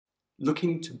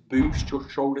Looking to boost your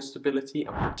shoulder stability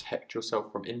and protect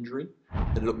yourself from injury?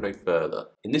 Then look no further.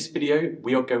 In this video,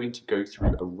 we are going to go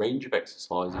through a range of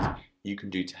exercises you can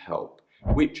do to help,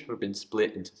 which have been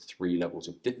split into 3 levels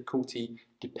of difficulty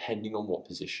depending on what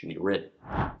position you're in.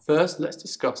 First, let's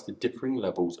discuss the differing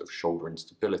levels of shoulder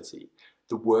instability,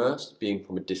 the worst being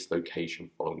from a dislocation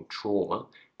following trauma,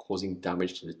 causing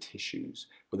damage to the tissues,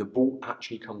 where the ball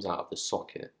actually comes out of the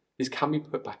socket. This can be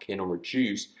put back in or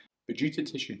reduced, but due to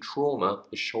tissue trauma,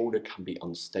 the shoulder can be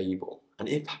unstable, and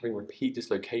if having repeat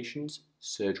dislocations,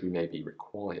 surgery may be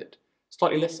required.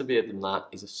 Slightly less severe than that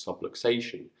is a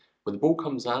subluxation, where the ball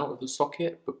comes out of the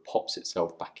socket but pops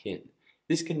itself back in.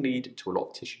 This can lead to a lot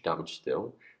of tissue damage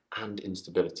still and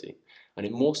instability, and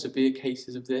in more severe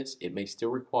cases of this, it may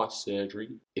still require surgery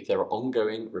if there are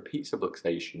ongoing repeat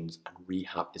subluxations and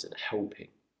rehab isn't helping.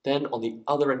 Then on the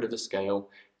other end of the scale,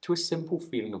 to a simple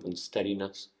feeling of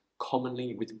unsteadiness,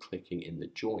 commonly with clicking in the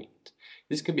joint.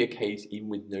 This can be a case even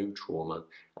with no trauma,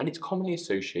 and it's commonly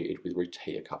associated with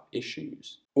rotator cuff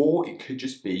issues. Or it could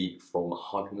just be from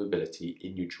hypermobility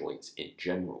in your joints in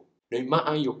general. No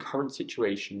matter your current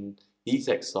situation, these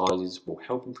exercises will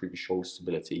help improve your shoulder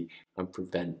stability and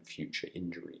prevent future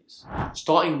injuries.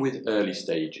 Starting with early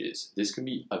stages, this can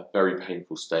be a very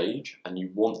painful stage, and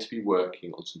you want to be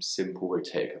working on some simple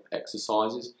rotator cuff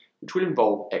exercises, which will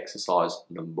involve exercise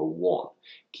number 1.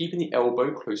 Keeping the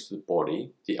elbow close to the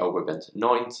body, the elbow bent at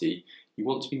 90, you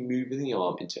want to be moving the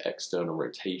arm into external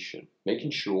rotation,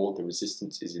 making sure the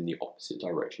resistance is in the opposite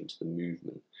direction to the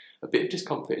movement. A bit of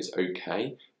discomfort is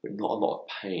okay, but not a lot of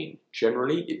pain.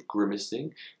 Generally, if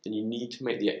grimacing, then you need to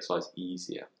make the exercise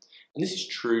easier. And this is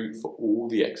true for all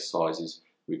the exercises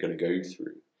we're going to go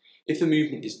through. If the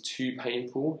movement is too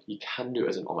painful, you can do it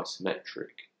as an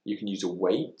isometric. You can use a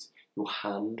weight, your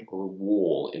hand, or a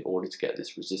wall in order to get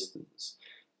this resistance.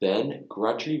 Then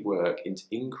gradually work into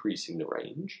increasing the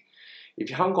range. If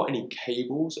you haven't got any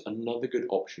cables, another good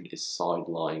option is side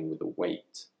lying with a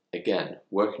weight. Again,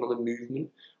 working on the movement,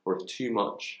 or if too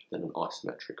much, then an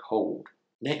isometric hold.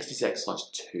 Next is exercise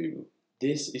 2.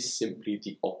 This is simply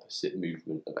the opposite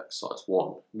movement of exercise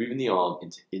 1, moving the arm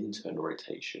into internal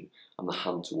rotation and the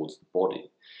hand towards the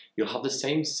body. You'll have the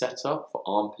same setup for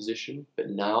arm position, but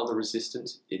now the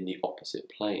resistance in the opposite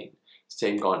plane.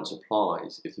 Same guidance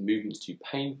applies. If the movement's too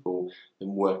painful,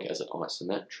 then work it as an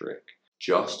isometric,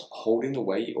 just holding the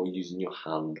weight or using your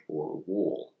hand or a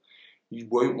wall. You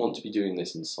won't want to be doing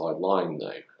this in side lying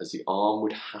though, as the arm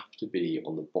would have to be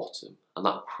on the bottom, and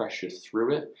that pressure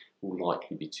through it will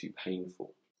likely be too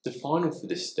painful. The final for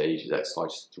this stage is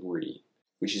exercise 3,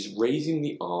 which is raising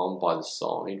the arm by the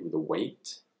side with a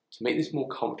weight. To make this more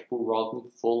comfortable, rather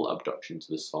than full abduction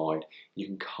to the side, you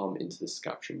can come into the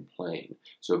scapular plane,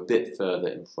 so a bit further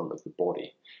in front of the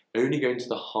body. Only going to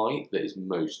the height that is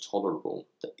most tolerable,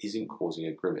 that isn't causing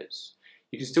a grimace.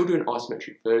 You can still do an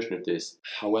isometric version of this,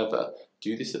 however,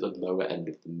 do this at the lower end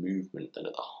of the movement than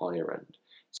at the higher end.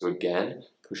 So again,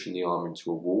 pushing the arm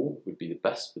into a wall would be the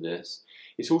best for this.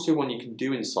 It's also one you can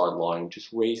do in side lying,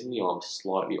 just raising the arm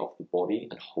slightly off the body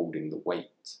and holding the weight.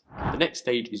 The next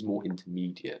stage is more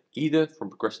intermediate, either from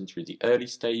progressing through the early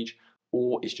stage,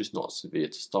 or it's just not severe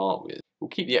to start with. We'll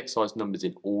keep the exercise numbers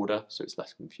in order so it's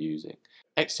less confusing.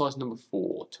 Exercise number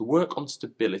 4, to work on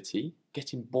stability,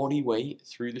 getting body weight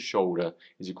through the shoulder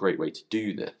is a great way to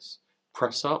do this.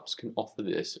 Press-ups can offer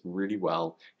this really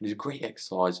well and is a great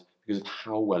exercise because of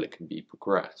how well it can be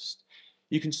progressed.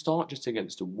 You can start just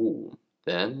against a wall,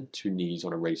 then 2 knees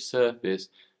on a raised surface,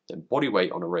 then body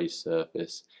weight on a raised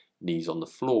surface, knees on the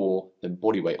floor, then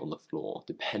body weight on the floor,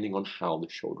 depending on how the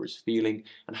shoulder is feeling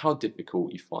and how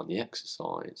difficult you find the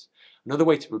exercise. Another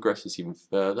way to progress this even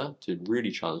further, to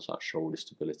really challenge that shoulder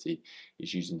stability,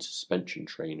 is using suspension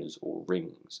trainers or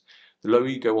rings. The lower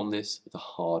you go on this, the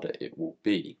harder it will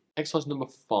be. Exercise number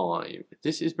 5.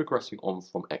 This is progressing on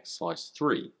from exercise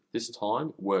 3, this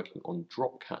time working on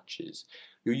drop catches.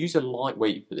 You'll use a light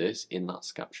weight for this in that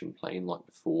scapular plane like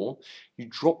before. You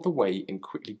drop the weight and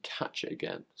quickly catch it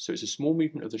again. So it's a small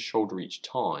movement of the shoulder each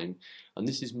time, and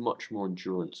this is much more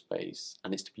endurance based,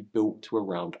 and it's to be built to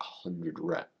around 100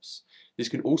 reps. This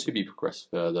can also be progressed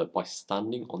further by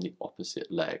standing on the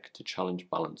opposite leg to challenge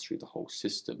balance through the whole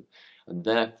system, and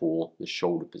therefore the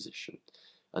shoulder position.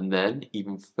 And then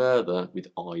even further with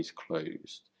eyes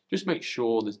closed. Just make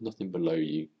sure there's nothing below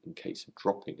you in case of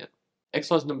dropping it.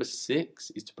 Exercise number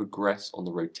 6 is to progress on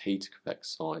the rotator cuff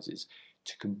exercises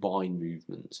to combine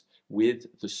movements with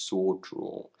the sword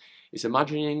draw. It's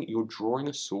imagining you're drawing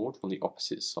a sword from the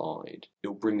opposite side.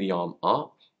 You'll bring the arm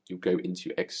up, you'll go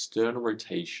into external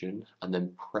rotation and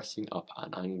then pressing up at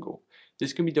an angle.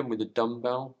 This can be done with a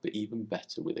dumbbell, but even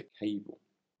better with a cable.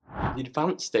 The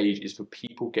advanced stage is for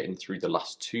people getting through the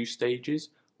last 2 stages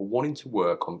or wanting to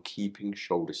work on keeping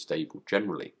shoulders stable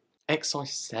generally.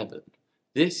 Exercise 7.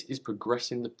 This is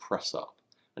progressing the press up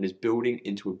and is building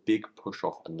into a big push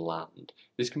off and land.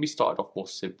 This can be started off more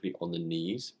simply on the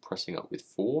knees, pressing up with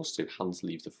force so hands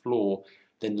leave the floor,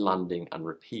 then landing and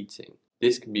repeating.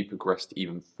 This can be progressed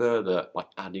even further by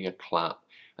adding a clap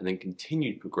and then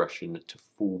continued progression to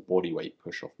full body weight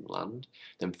push off and land,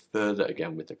 then further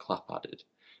again with the clap added.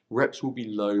 Reps will be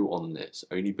low on this,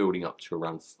 only building up to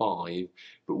around 5,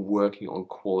 but working on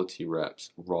quality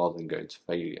reps rather than going to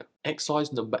failure.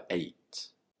 Exercise number 8.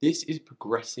 This is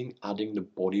progressing adding the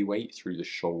body weight through the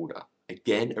shoulder.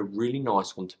 Again, a really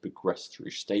nice one to progress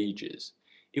through stages.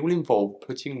 It will involve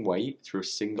putting weight through a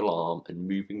single arm and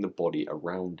moving the body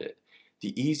around it.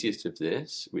 The easiest of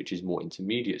this, which is more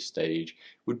intermediate stage,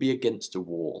 would be against a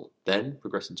wall, then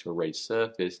progressing to a raised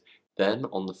surface, then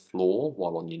on the floor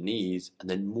while on your knees, and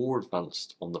then more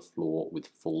advanced on the floor with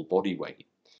full body weight.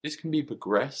 This can be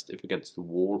progressed if against the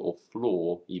wall or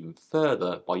floor even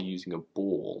further by using a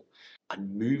ball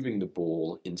and moving the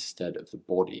ball instead of the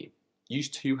body. Use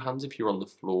 2 hands if you're on the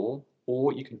floor,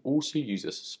 or you can also use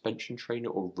a suspension trainer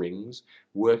or rings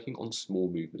working on small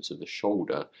movements of the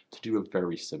shoulder to do a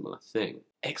very similar thing.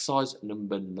 Exercise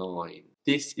number 9.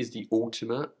 This is the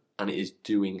ultimate and it is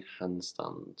doing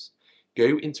handstands.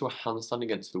 Go into a handstand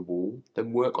against the wall,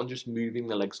 then work on just moving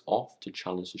the legs off to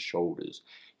challenge the shoulders,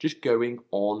 just going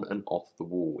on and off the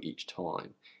wall each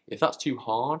time. If that's too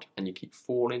hard and you keep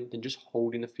falling, then just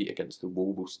holding the feet against the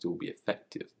wall will still be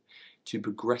effective. To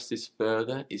progress this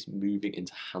further is moving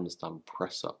into handstand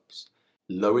press-ups.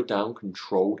 Lower down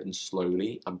controlled and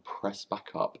slowly and press back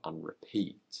up and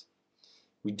repeat.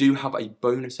 We do have a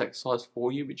bonus exercise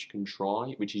for you which you can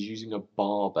try, which is using a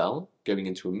barbell going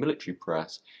into a military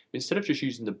press. Instead of just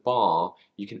using the bar,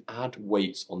 you can add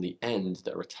weights on the end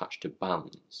that are attached to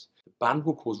bands. The band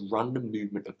will cause random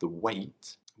movement of the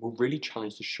weight and will really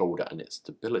challenge the shoulder and its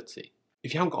stability.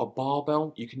 If you haven't got a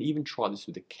barbell, you can even try this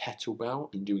with a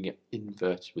kettlebell and doing it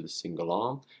inverted with a single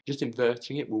arm. Just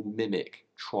inverting it will mimic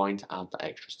trying to add that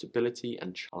extra stability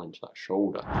and challenge that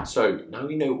shoulder. So now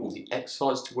you know all the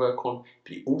exercises to work on,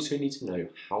 but you also need to know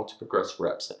how to progress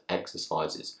reps and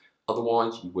exercises.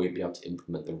 Otherwise, you won't be able to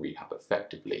implement the rehab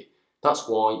effectively. That's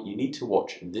why you need to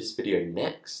watch this video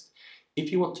next if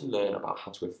you want to learn about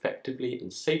how to effectively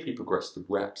and safely progress the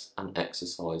reps and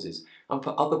exercises, and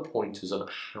for other pointers on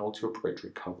how to approach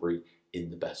recovery in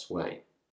the best way.